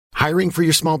Hiring for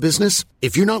your small business?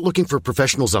 If you're not looking for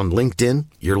professionals on LinkedIn,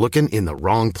 you're looking in the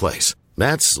wrong place.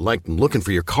 That's like looking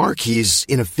for your car keys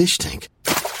in a fish tank.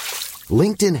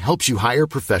 LinkedIn helps you hire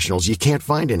professionals you can't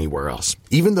find anywhere else,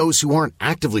 even those who aren't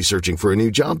actively searching for a new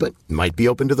job but might be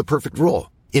open to the perfect role.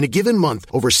 In a given month,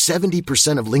 over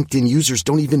 70% of LinkedIn users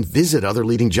don't even visit other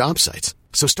leading job sites.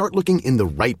 So start looking in the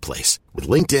right place. With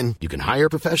LinkedIn, you can hire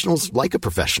professionals like a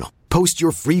professional. Post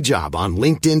your free job on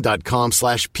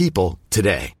linkedin.com/people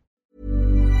today.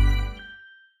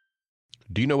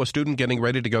 Do you know a student getting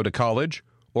ready to go to college?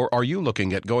 Or are you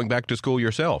looking at going back to school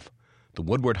yourself? The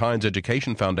Woodward Hines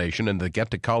Education Foundation and the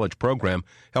Get to College program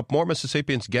help more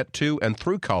Mississippians get to and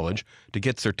through college to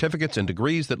get certificates and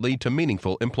degrees that lead to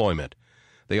meaningful employment.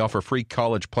 They offer free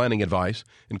college planning advice,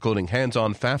 including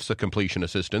hands-on FAFSA completion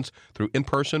assistance through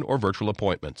in-person or virtual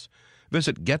appointments.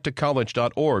 Visit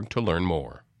gettocollege.org to learn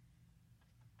more.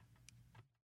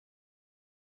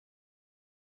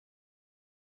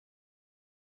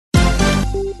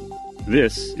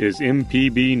 This is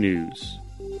MPB News.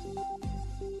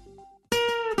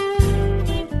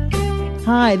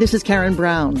 Hi, this is Karen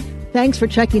Brown. Thanks for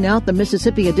checking out the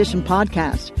Mississippi Edition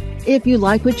podcast. If you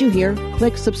like what you hear,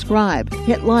 click subscribe,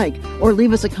 hit like, or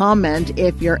leave us a comment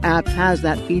if your app has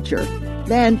that feature.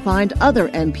 Then find other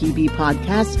MPB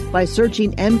podcasts by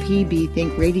searching MPB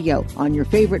Think Radio on your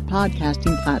favorite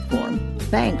podcasting platform.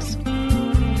 Thanks.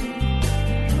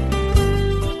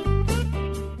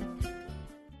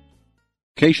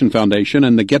 Education Foundation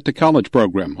and the Get to College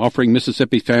program, offering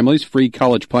Mississippi families free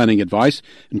college planning advice,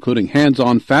 including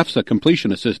hands-on FAFSA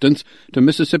completion assistance to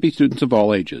Mississippi students of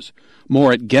all ages.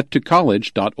 More at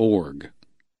gettocollege.org.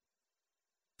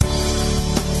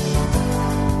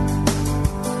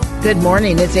 Good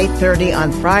morning. It's 8:30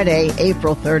 on Friday,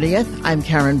 April 30th. I'm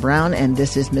Karen Brown, and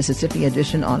this is Mississippi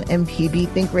Edition on MPB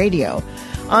Think Radio.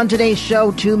 On today's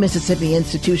show, 2 Mississippi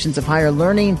institutions of higher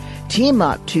learning team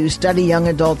up to study young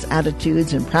adults'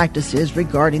 attitudes and practices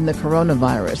regarding the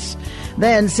coronavirus.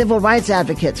 Then, civil rights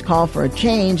advocates call for a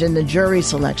change in the jury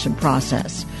selection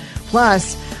process.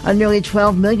 Plus, a nearly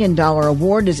 $12 million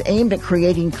award is aimed at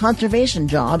creating conservation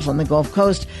jobs on the Gulf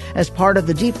Coast as part of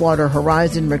the Deepwater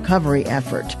Horizon recovery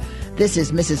effort. This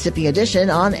is Mississippi Edition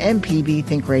on MPB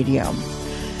Think Radio.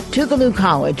 Tougaloo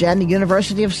College and the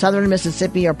University of Southern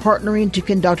Mississippi are partnering to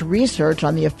conduct research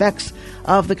on the effects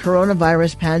of the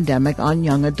coronavirus pandemic on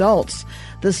young adults.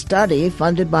 The study,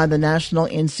 funded by the National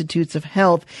Institutes of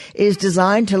Health, is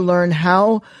designed to learn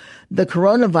how the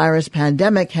coronavirus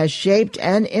pandemic has shaped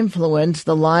and influenced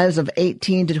the lives of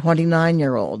 18 to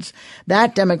 29-year-olds.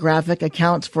 That demographic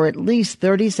accounts for at least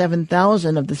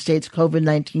 37,000 of the state's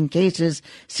COVID-19 cases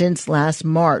since last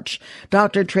March.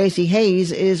 Dr. Tracy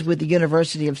Hayes is with the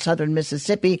University of Southern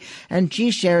Mississippi, and she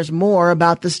shares more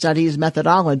about the study's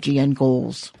methodology and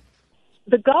goals.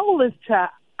 The goal is to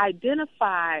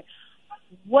identify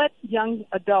what young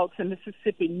adults in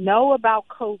Mississippi know about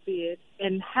COVID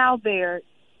and how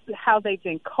they've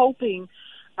been coping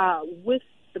with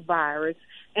the virus,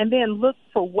 and then look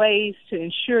for ways to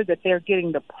ensure that they're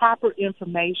getting the proper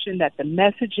information, that the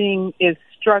messaging is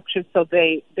structured so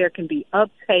there can be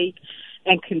uptake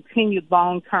and continued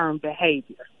long-term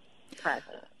behavior.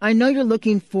 I know you're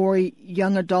looking for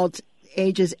young adults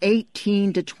ages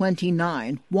 18 to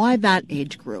 29. Why that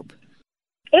age group?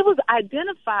 It was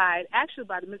identified actually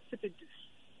by the Mississippi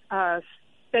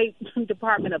State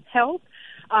Department of Health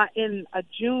in a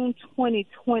June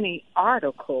 2020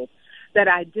 article that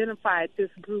identified this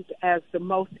group as the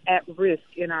most at risk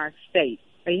in our state.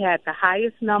 They had the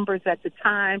highest numbers at the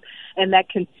time, and that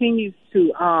continues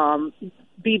to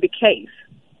be the case.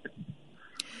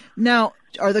 Now,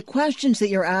 are the questions that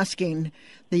you're asking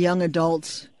the young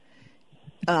adults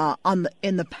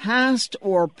in the past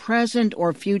or present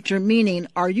or future? Meaning,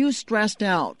 are you stressed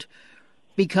out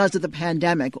because of the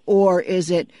pandemic, or is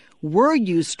it, were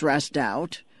you stressed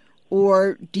out,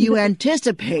 or do you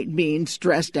anticipate being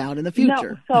stressed out in the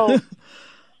future? No,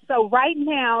 so right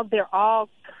now they're all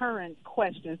current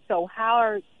questions. So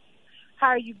how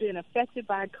are you being affected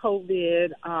by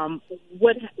COVID? Or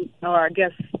I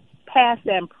guess past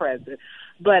and present.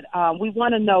 But we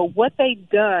want to know what they've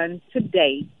done to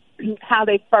date, how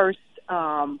they first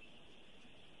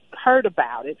heard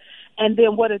about it, and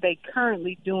then what are they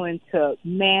currently doing to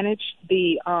manage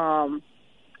the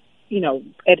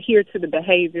adhere to the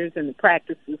behaviors and the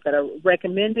practices that are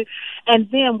recommended, and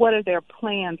then what are their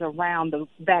plans around the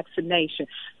vaccination.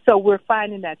 So we're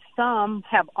finding that some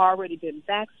have already been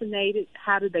vaccinated.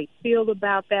 How do they feel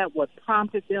about that? What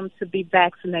prompted them to be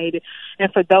vaccinated?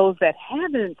 And for those that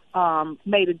haven't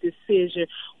made a decision,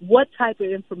 what type of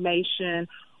information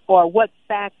or what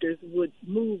factors would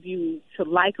move you to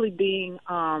likely being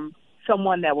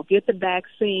someone that will get the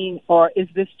vaccine, or is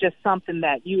this just something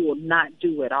that you will not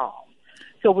do at all?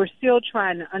 So we're still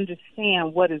trying to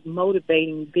understand what is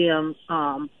motivating them,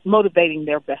 motivating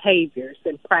their behaviors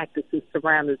and practices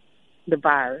surrounding the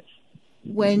virus.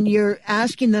 When you're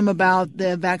asking them about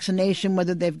the vaccination,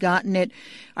 whether they've gotten it,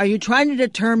 are you trying to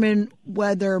determine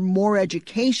whether more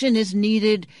education is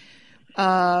needed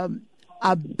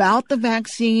about the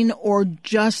vaccine, or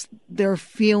just their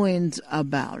feelings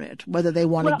about it, whether they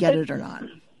want to get it or not?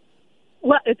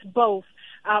 Well, it's both.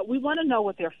 We want to know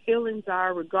what their feelings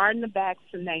are regarding the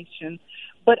vaccination,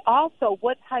 but also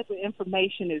what type of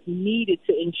information is needed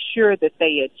to ensure that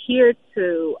they adhere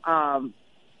to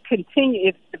continue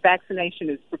if the vaccination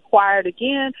is required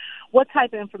again. What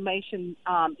type of information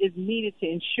is needed to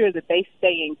ensure that they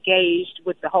stay engaged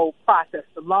with the whole process?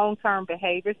 The long-term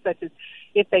behaviors, such as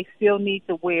if they still need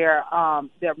to wear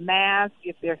their mask,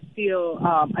 if there's still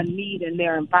a need in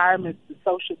their environments to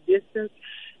social distance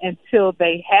until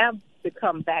they have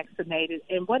become vaccinated,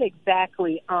 and what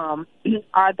exactly are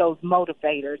those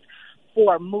motivators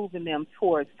for moving them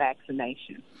towards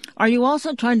vaccination. Are you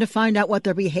also trying to find out what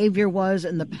their behavior was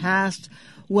in the past,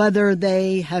 whether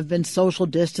they have been social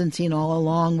distancing all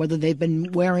along, whether they've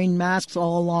been wearing masks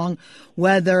all along,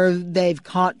 whether they've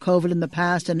caught COVID in the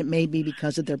past and it may be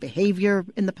because of their behavior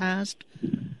in the past?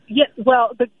 Yeah,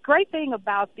 well, the great thing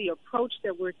about the approach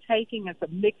that we're taking is a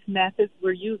mixed method.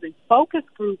 We're using focus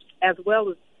groups as well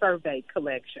as survey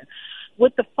collection.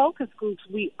 With the focus groups,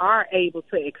 we are able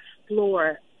to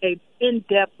explore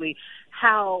in-depthly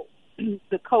how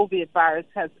the COVID virus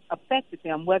has affected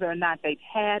them, whether or not they've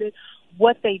had it,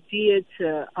 what they did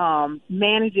to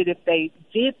manage it if they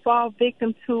did fall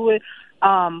victim to it,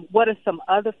 what are some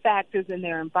other factors in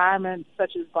their environment,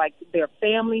 such as like their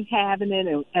family having it,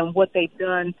 and what they've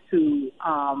done to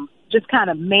just kind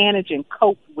of manage and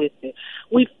cope with it.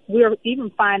 We're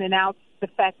even finding out the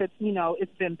fact that,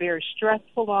 it's been very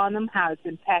stressful on them, how it's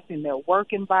impacting their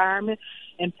work environment,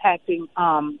 impacting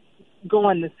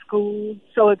going to school.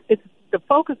 So it's the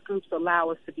focus groups allow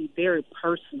us to be very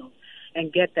personal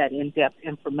and get that in-depth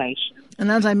information.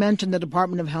 And as I mentioned, the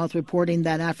Department of Health reporting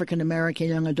that African-American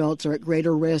young adults are at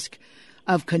greater risk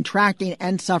of contracting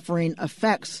and suffering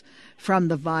effects from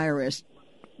the virus.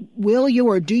 Will you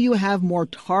or do you have more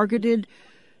targeted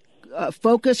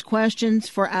focus questions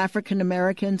for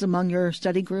African-Americans among your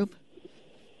study group?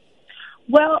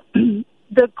 Well,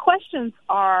 the questions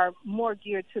are more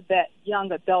geared to that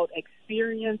young adult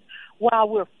experience. While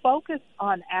we're focused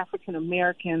on African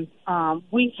Americans,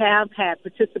 we have had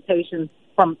participation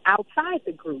from outside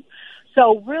the group.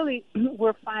 So really,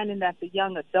 we're finding that the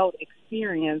young adult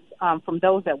experience from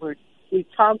those that we've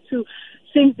talked to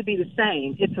seems to be the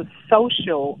same. It's a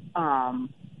social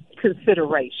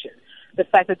consideration. The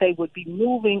fact that they would be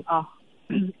moving a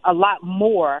lot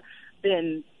more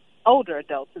than older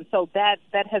adults. And so that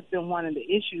has been one of the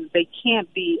issues. They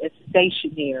can't be as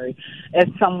stationary as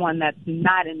someone that's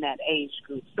not in that age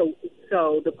group. So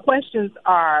the questions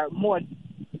are more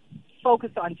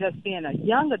focused on just being a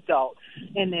young adult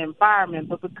in the environment,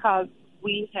 but because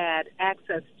we had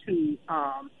access to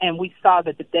and we saw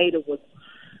that the data was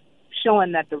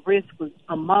showing that the risk was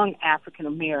among African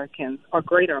Americans or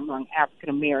greater among African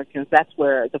Americans, that's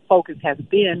where the focus has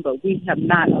been, but we have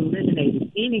not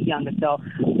eliminated any young adult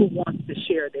who wants to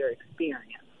share their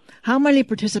experience. How many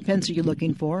participants are you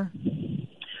looking for?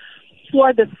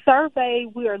 For the survey,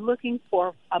 we are looking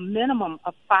for a minimum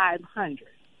of 500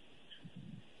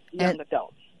 young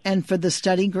adults. And for the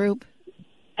study group?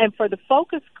 And for the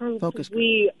focus group,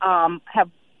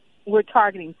 we're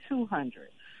targeting 200.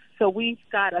 So we've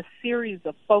got a series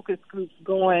of focus groups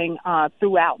going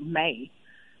throughout May.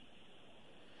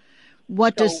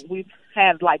 We've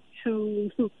had like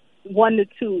 1 to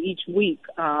 2 each week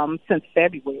since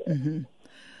February. Mm-hmm.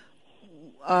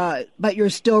 But you're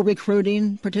still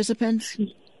recruiting participants?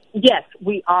 Yes,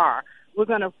 we are. We're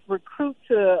going to recruit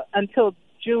until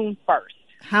June 1st.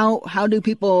 How do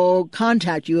people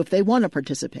contact you if they want to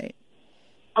participate?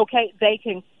 Okay, they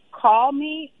can call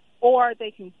me, or they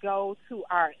can go to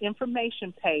our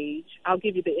information page. I'll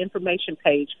give you the information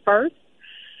page first.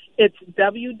 It's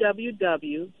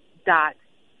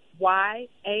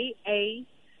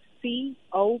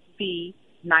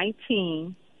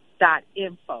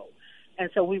www.YAACOV19.info. And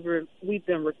so we've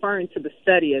been referring to the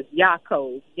study as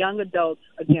YACOV, Young Adults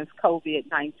Against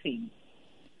COVID-19.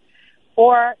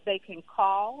 Or they can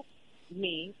call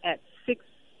me at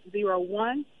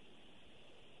 601-266-5434.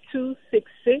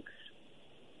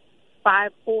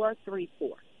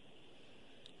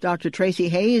 Dr. Tracy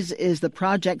Hayes is the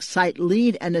project site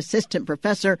lead and assistant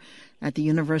professor at the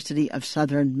University of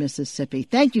Southern Mississippi.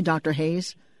 Thank you, Dr.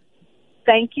 Hayes.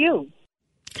 Thank you.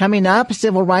 Coming up,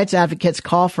 civil rights advocates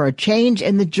call for a change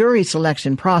in the jury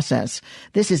selection process.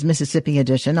 This is Mississippi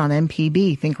Edition on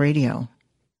MPB Think Radio.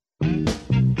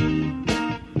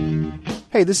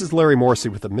 Hey, this is Larry Morrissey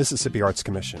with the Mississippi Arts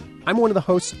Commission. I'm one of the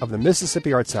hosts of the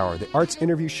Mississippi Arts Hour, the arts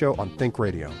interview show on Think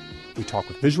Radio. We talk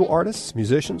with visual artists,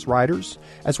 musicians, writers,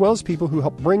 as well as people who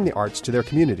help bring the arts to their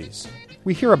communities.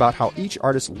 We hear about how each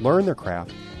artist learned their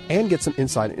craft and get some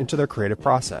insight into their creative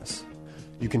process.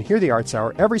 You can hear the Arts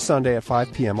Hour every Sunday at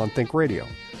 5 p.m. on Think Radio,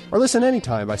 or listen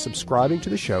anytime by subscribing to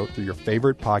the show through your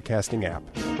favorite podcasting app.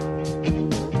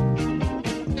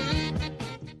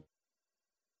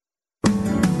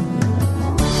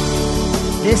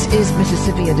 This is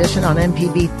Mississippi Edition on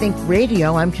MPB Think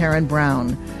Radio. I'm Karen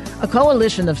Brown. A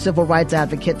coalition of civil rights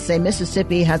advocates say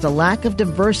Mississippi has a lack of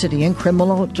diversity in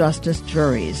criminal justice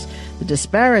juries. The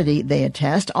disparity, they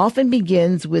attest, often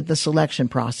begins with the selection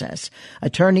process.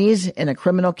 Attorneys in a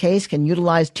criminal case can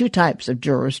utilize two types of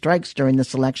juror strikes during the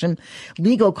selection: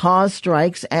 legal cause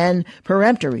strikes and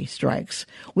peremptory strikes.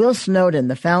 Will Snowden,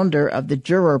 the founder of the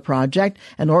Juror Project,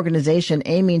 an organization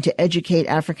aiming to educate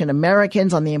African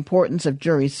Americans on the importance of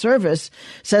jury service,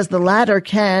 says the latter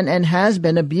can and has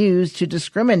been abused to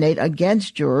discriminate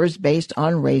against jurors based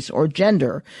on race or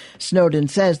gender. Snowden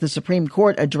says the Supreme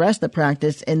Court addressed the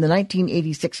practice in the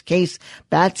 1986 case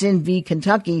Batson v.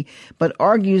 Kentucky, but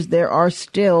argues there are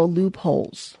still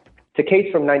loopholes. It's a case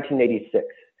from 1986,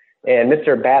 and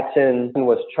Mr. Batson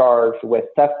was charged with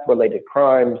theft-related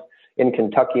crimes in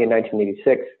Kentucky in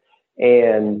 1986,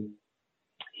 and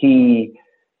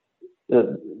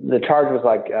the charge was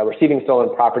like receiving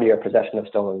stolen property or possession of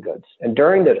stolen goods. And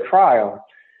during the trial,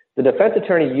 the defense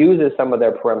attorney uses some of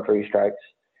their peremptory strikes,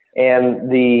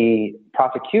 and the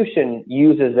prosecution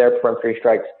uses their peremptory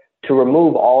strikes to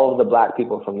remove all of the black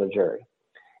people from the jury.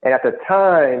 And at the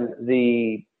time,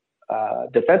 the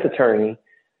defense attorney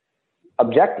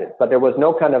objected, but there was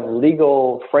no kind of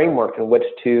legal framework in which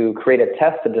to create a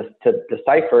test to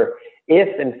decipher if,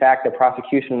 in fact, the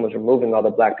prosecution was removing all the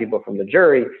black people from the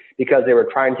jury because they were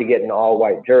trying to get an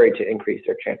all-white jury to increase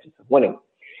their chances of winning.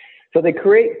 So they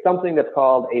create something that's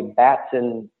called a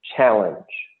Batson Challenge.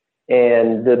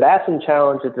 And the Batson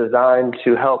Challenge is designed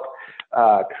to help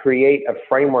create a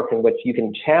framework in which you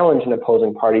can challenge an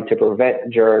opposing party to prevent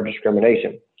juror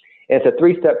discrimination. And it's a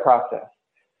three-step process.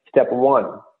 Step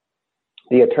one,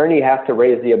 the attorney has to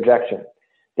raise the objection.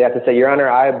 They have to say, Your Honor,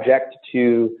 I object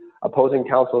to opposing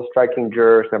counsel striking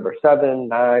jurors number 7,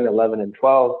 9, 11, and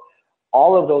 12.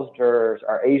 All of those jurors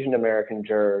are Asian American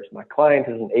jurors. My client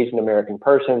is an Asian American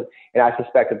person, and I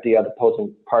suspect that the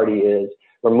opposing party is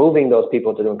removing those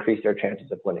people to increase their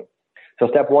chances of winning. So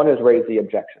step one is raise the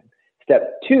objection.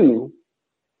 Step two,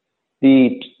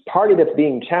 the party that's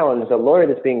being challenged, the lawyer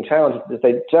that's being challenged, to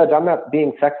say, Judge, I'm not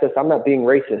being sexist, I'm not being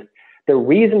racist. The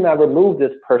reason I removed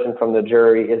this person from the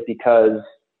jury is because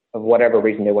of whatever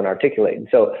reason they want to articulate. And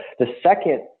so the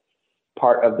second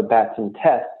part of the Batson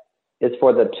test is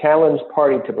for the challenged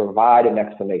party to provide an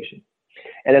explanation.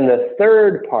 And then the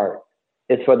third part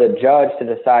is for the judge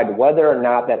to decide whether or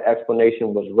not that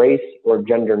explanation was race or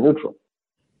gender neutral.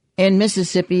 In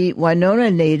Mississippi,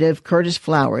 Winona native Curtis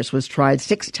Flowers was tried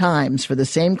 6 times for the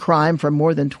same crime for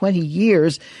more than 20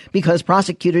 years because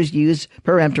prosecutors used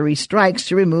peremptory strikes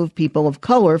to remove people of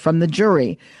color from the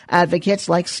jury. Advocates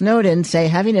like Snowden say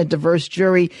having a diverse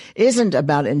jury isn't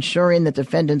about ensuring that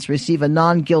defendants receive a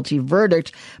non-guilty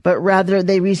verdict, but rather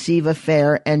they receive a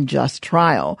fair and just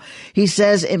trial. He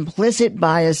says implicit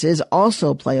biases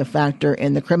also play a factor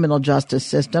in the criminal justice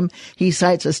system. He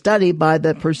cites a study by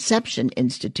the Perception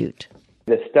Institute.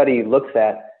 This study looks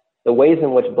at the ways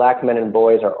in which black men and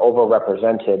boys are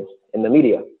overrepresented in the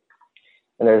media.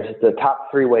 And there's the top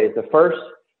 3 ways. The first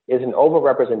is an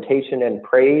overrepresentation and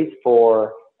praise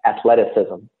for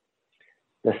athleticism.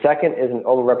 The second is an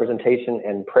overrepresentation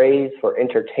and praise for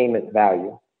entertainment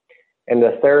value. And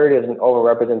the third is an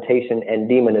overrepresentation and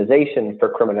demonization for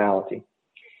criminality.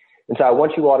 And so I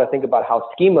want you all to think about how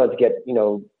schemas get,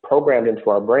 programmed into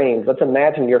our brains. Let's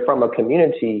imagine you're from a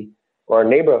community or a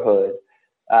neighborhood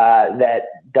that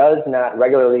does not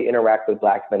regularly interact with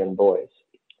black men and boys.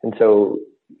 And so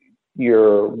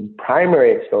your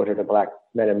primary exposure to black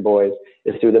men and boys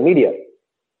is through the media.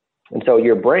 And so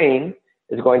your brain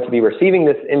is going to be receiving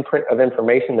this imprint of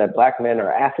information that black men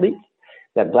are athletes,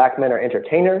 that black men are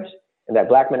entertainers, and that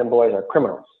black men and boys are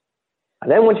criminals. I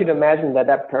then want you to imagine that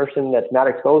that person that's not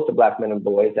exposed to black men and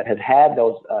boys, that has had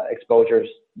those exposures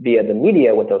via the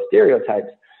media with those stereotypes,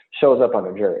 shows up on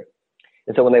a jury.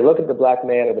 And so when they look at the black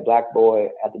man or the black boy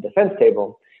at the defense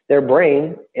table, their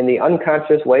brain, in the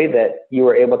unconscious way that you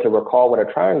were able to recall what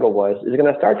a triangle was, is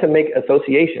going to start to make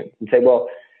associations and say, well,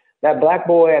 that black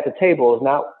boy at the table is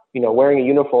not, wearing a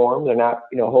uniform. They're not,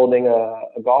 holding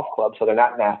a golf club, so they're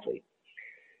not an athlete.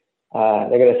 They're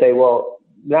going to say, well,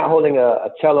 not holding a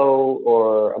cello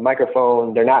or a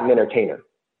microphone, they're not an entertainer.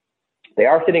 They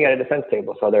are sitting at a defense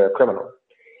table, so they're a criminal.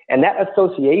 And that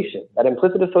association, that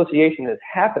implicit association is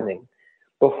happening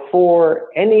before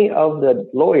any of the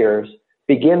lawyers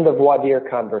begin the voir dire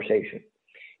conversation.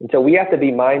 And so we have to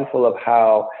be mindful of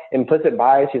how implicit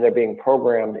biases are being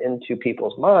programmed into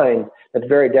people's minds that's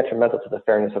very detrimental to the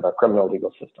fairness of our criminal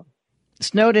legal system.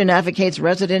 Snowden advocates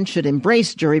residents should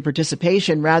embrace jury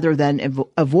participation rather than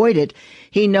avoid it.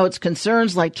 He notes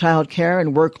concerns like child care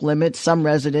and work limit some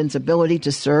residents' ability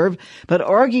to serve, but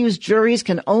argues juries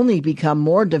can only become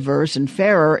more diverse and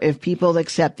fairer if people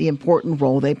accept the important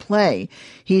role they play.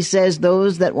 He says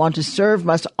those that want to serve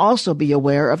must also be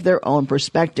aware of their own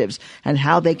perspectives and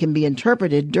how they can be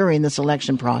interpreted during the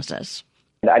selection process.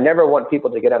 I never want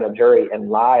people to get on a jury and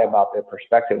lie about their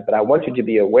perspectives, but I want you to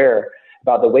be aware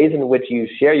about the ways in which you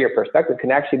share your perspective can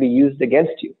actually be used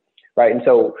against you, right? And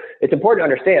so it's important to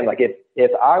understand, like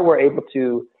if I were able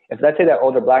to, if let's say that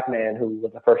older black man who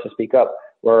was the first to speak up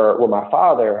were my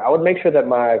father, I would make sure that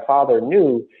my father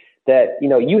knew that,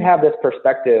 you have this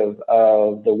perspective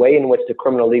of the way in which the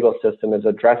criminal legal system is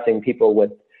addressing people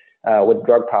with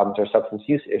drug problems or substance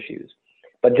use issues.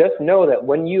 But just know that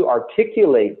when you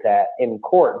articulate that in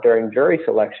court during jury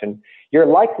selection, you're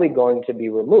likely going to be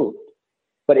removed.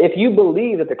 But if you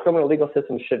believe that the criminal legal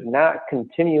system should not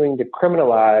continuing to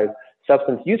criminalize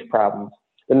substance use problems,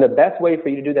 then the best way for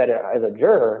you to do that as a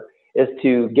juror is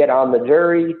to get on the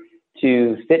jury,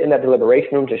 to sit in that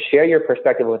deliberation room, to share your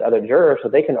perspective with other jurors so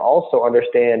they can also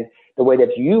understand the way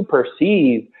that you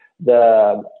perceive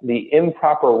the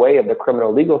improper way of the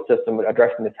criminal legal system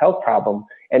addressing this health problem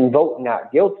and vote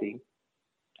not guilty.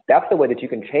 That's the way that you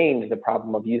can change the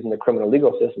problem of using the criminal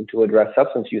legal system to address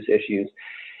substance use issues.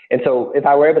 And so if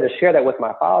I were able to share that with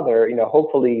my father,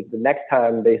 hopefully the next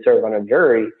time they serve on a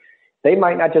jury, they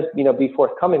might not just, be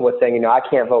forthcoming with saying, I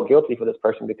can't vote guilty for this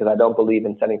person because I don't believe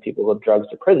in sending people with drugs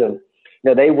to prison.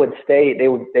 They would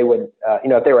if they were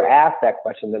asked that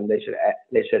question, then they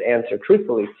should answer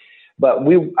truthfully. But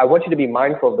I want you to be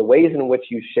mindful of the ways in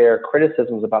which you share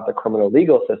criticisms about the criminal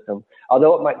legal system.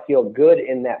 Although it might feel good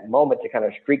in that moment to kind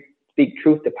of speak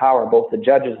truth to power, both the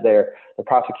judge is there, the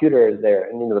prosecutor is there,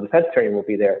 and the defense attorney will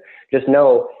be there. Just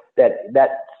know that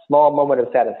small moment of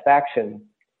satisfaction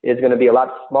is going to be a lot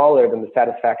smaller than the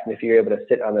satisfaction if you're able to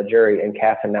sit on the jury and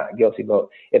cast a not guilty vote,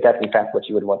 if that's in fact what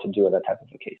you would want to do in that type of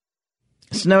a case.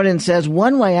 Snowden says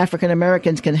one way African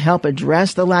Americans can help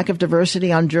address the lack of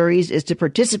diversity on juries is to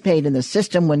participate in the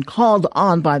system when called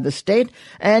on by the state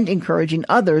and encouraging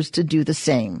others to do the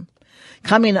same.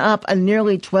 Coming up, a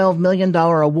nearly $12 million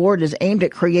award is aimed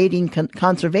at creating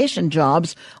conservation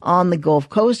jobs on the Gulf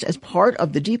Coast as part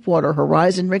of the Deepwater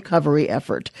Horizon recovery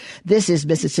effort. This is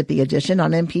Mississippi Edition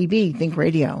on MPB Think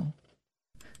Radio.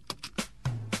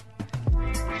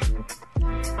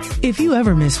 If you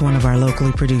ever miss one of our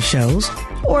locally produced shows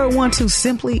or want to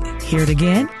simply hear it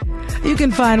again, you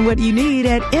can find what you need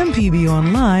at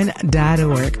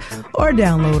mpbonline.org or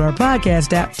download our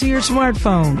podcast app to your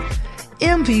smartphone.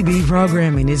 MPB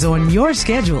programming is on your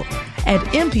schedule at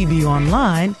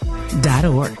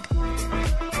mpbonline.org.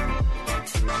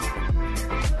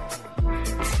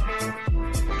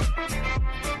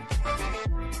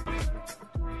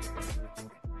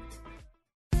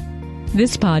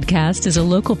 This podcast is a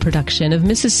local production of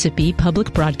Mississippi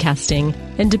Public Broadcasting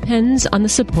and depends on the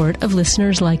support of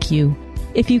listeners like you.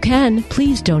 If you can,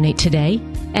 please donate today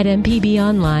at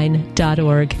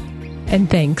mpbonline.org. And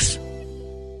thanks.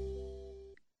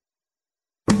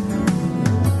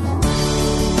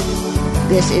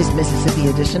 This is Mississippi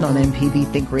Edition on MPB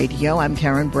Think Radio. I'm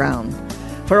Karen Brown.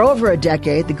 For over a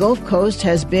decade, the Gulf Coast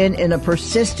has been in a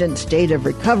persistent state of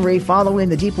recovery following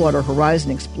the Deepwater Horizon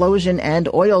explosion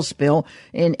and oil spill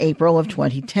in April of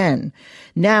 2010.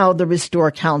 Now, the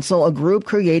Restore Council, a group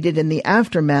created in the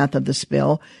aftermath of the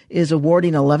spill, is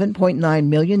awarding $11.9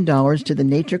 million to the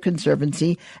Nature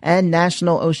Conservancy and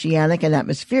National Oceanic and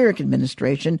Atmospheric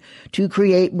Administration to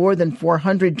create more than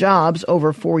 400 jobs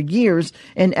over 4 years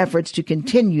in efforts to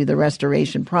continue the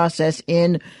restoration process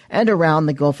in and around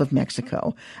the Gulf of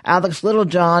Mexico. Alex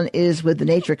Littlejohn is with the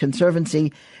Nature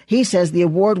Conservancy. He says the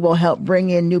award will help bring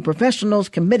in new professionals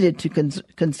committed to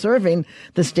conserving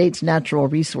the state's natural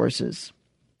resources.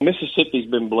 Mississippi's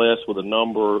been blessed with a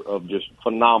number of just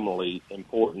phenomenally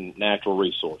important natural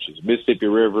resources. Mississippi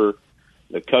River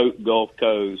the Gulf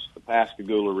Coast, the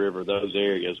Pascagoula River, those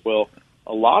areas. Well,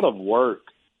 a lot of work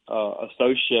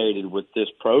associated with this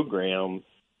program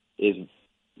is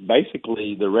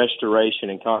basically the restoration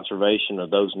and conservation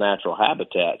of those natural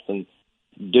habitats, and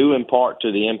due in part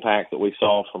to the impact that we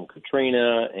saw from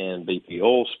Katrina and BP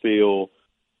oil spill,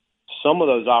 some of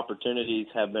those opportunities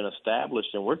have been established,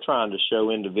 and we're trying to show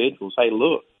individuals, hey,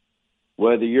 look,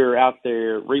 whether you're out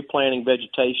there replanting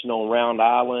vegetation on Round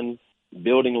Island,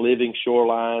 building living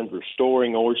shorelines,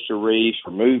 restoring oyster reefs,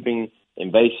 removing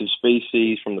invasive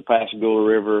species from the Pascagoula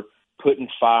River, putting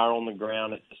fire on the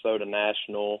ground at DeSoto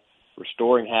National,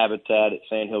 restoring habitat at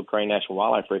Sandhill Crane National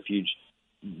Wildlife Refuge,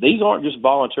 these aren't just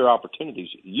volunteer opportunities.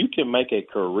 You can make a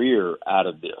career out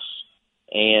of this.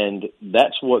 And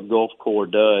that's what Gulf Corps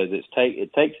does.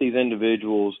 It takes these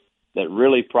individuals that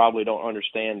really probably don't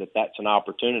understand that that's an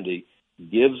opportunity,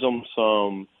 gives them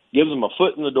a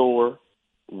foot in the door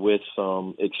with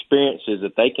some experiences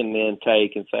that they can then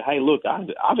take and say, hey, look,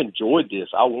 I've enjoyed this.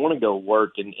 I want to go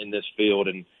work in this field.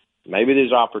 And maybe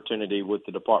there's opportunity with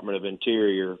the Department of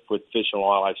Interior, with Fish and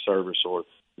Wildlife Service, or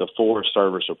the Forest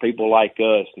Service, or people like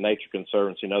us, Nature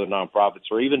Conservancy and other nonprofits,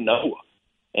 or even NOAA.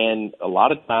 And a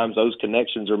lot of times those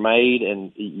connections are made,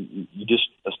 and you just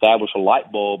establish a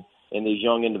light bulb in these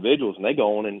young individuals, and they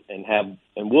go on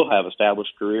and will have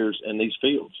established careers in these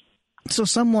fields. So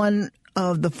someone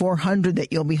of the 400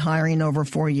 that you'll be hiring over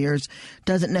 4 years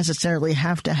doesn't necessarily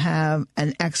have to have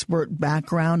an expert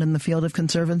background in the field of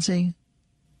conservancy?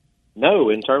 No,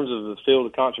 in terms of the field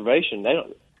of conservation, they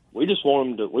don't. We just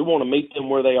want them we want to meet them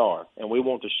where they are, and we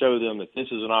want to show them that this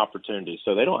is an opportunity.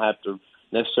 So they don't have to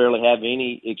necessarily have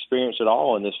any experience at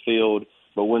all in this field,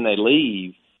 but when they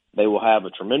leave, they will have a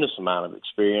tremendous amount of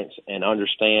experience and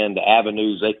understand the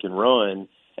avenues they can run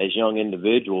as young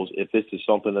individuals if this is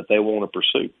something that they want to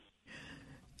pursue.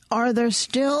 Are there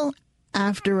still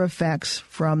after effects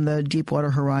from the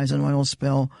Deepwater Horizon oil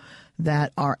spill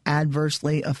that are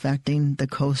adversely affecting the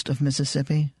coast of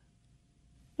Mississippi?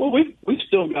 Well, we've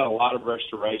still got a lot of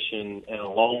restoration and a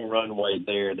long runway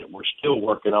there that we're still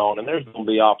working on, and there's going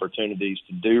to be opportunities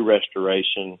to do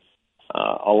restoration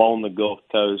along the Gulf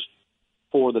Coast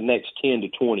for the next 10 to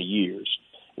 20 years,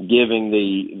 giving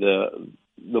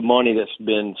the money that's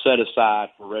been set aside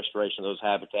for restoration of those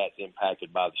habitats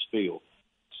impacted by the spill.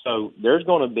 So there's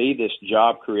going to be this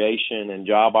job creation and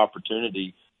job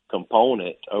opportunity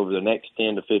component over the next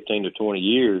 10 to 15 to 20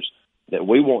 years that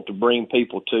we want to bring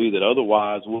people to that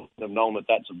otherwise wouldn't have known that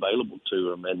that's available to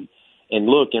them. And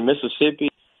look, in Mississippi,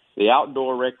 the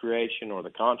outdoor recreation or the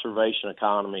conservation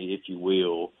economy, if you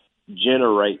will,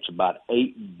 generates about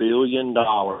 $8 billion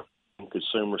in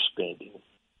consumer spending.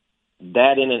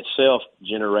 That in itself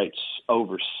generates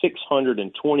over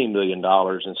 $620 million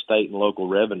in state and local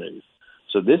revenue.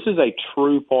 So this is a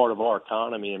true part of our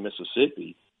economy in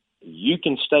Mississippi. You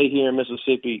can stay here in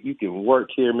Mississippi, you can work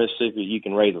here in Mississippi, you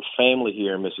can raise a family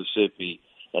here in Mississippi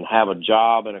and have a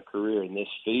job and a career in this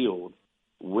field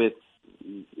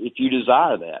if you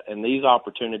desire that. And these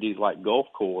opportunities like Gulf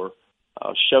Corps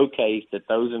showcase that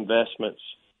those investments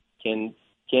can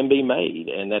be made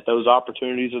and that those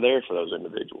opportunities are there for those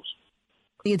individuals.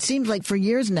 It seems like for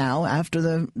years now, after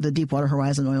the Deepwater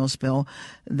Horizon oil spill,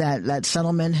 that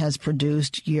settlement has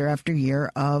produced year after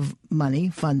year of money,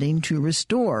 funding to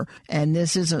restore. And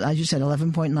this is, as you said,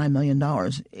 $11.9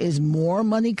 million. Is more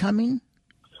money coming?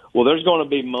 Well, there's going to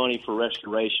be money for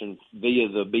restoration via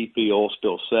the BP oil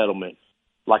spill settlement,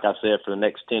 like I said, for the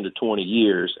next 10 to 20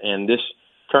 years. And this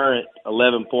current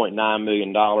 $11.9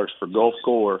 million for Gulf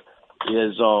Corps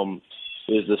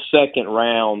is the second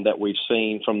round that we've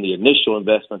seen from the initial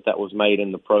investment that was made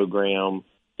in the program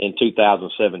in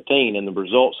 2017. And the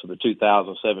results of the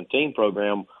 2017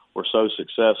 program were so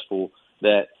successful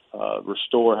that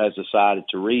Restore has decided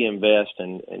to reinvest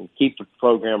and keep the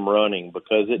program running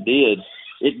because it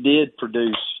did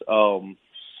produce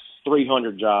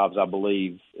 300 jobs, I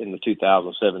believe, in the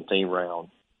 2017 round.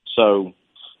 So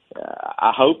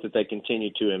I hope that they continue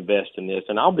to invest in this.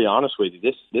 And I'll be honest with you,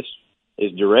 this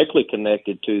is directly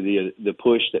connected to the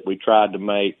push that we tried to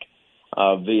make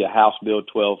via House Bill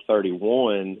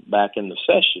 1231 back in the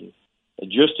session,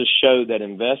 just to show that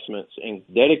investments in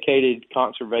dedicated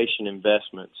conservation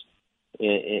investments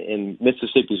in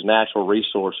Mississippi's natural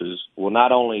resources will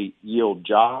not only yield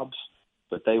jobs,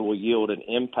 but they will yield an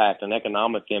impact, an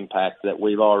economic impact that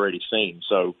we've already seen.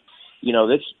 So,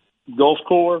 this Gulf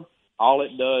Corps, all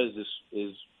it does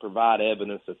is provide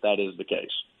evidence that is the case.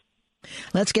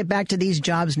 Let's get back to these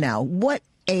jobs now. What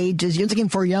ages? You're looking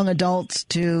for young adults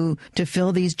to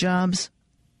fill these jobs?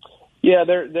 Yeah,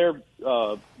 they're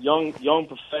young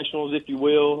professionals, if you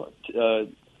will,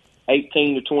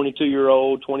 18 to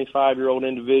 22-year-old, 25-year-old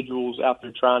individuals out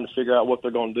there trying to figure out what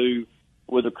they're going to do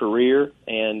with a career.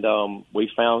 And we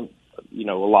found,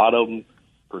 a lot of them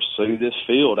pursue this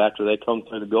field after they come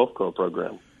through the Gulf Corps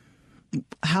program.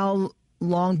 How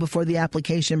long before the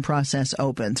application process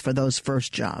opens for those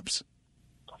first jobs?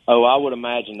 Oh, I would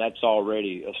imagine that's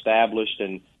already established,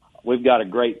 and we've got a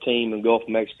great team, a Gulf of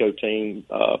Mexico team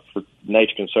for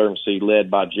Nature Conservancy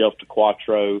led by Jeff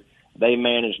DeQuattro. They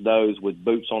manage those with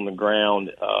boots on the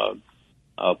ground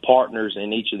partners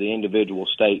in each of the individual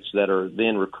states that are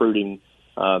then recruiting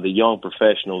the young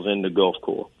professionals in the Gulf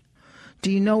Corps.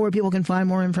 Do you know where people can find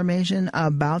more information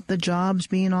about the jobs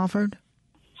being offered?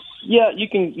 Yeah, you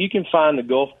can find the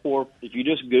Gulf Corps. If you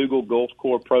just Google Gulf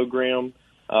Corps program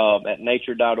at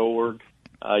nature.org,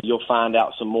 you'll find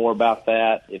out some more about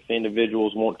that. If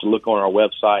individuals want to look on our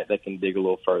website, they can dig a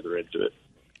little further into it.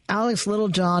 Alex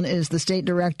Littlejohn is the state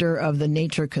director of the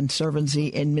Nature Conservancy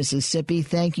in Mississippi.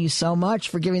 Thank you so much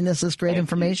for giving us this great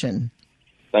information.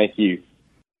 Thank you.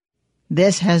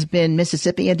 This has been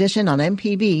Mississippi Edition on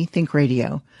MPB Think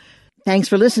Radio. Thanks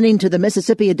for listening to the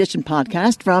Mississippi Edition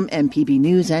podcast from MPB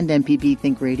News and MPB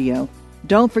Think Radio.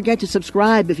 Don't forget to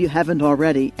subscribe if you haven't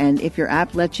already, and if your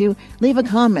app lets you, leave a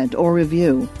comment or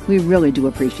review. We really do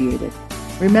appreciate it.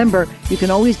 Remember, you can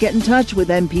always get in touch with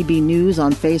MPB News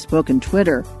on Facebook and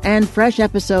Twitter, and fresh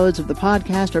episodes of the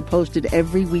podcast are posted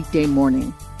every weekday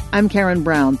morning. I'm Karen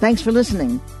Brown. Thanks for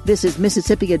listening. This is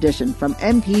Mississippi Edition from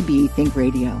MPB Think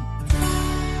Radio.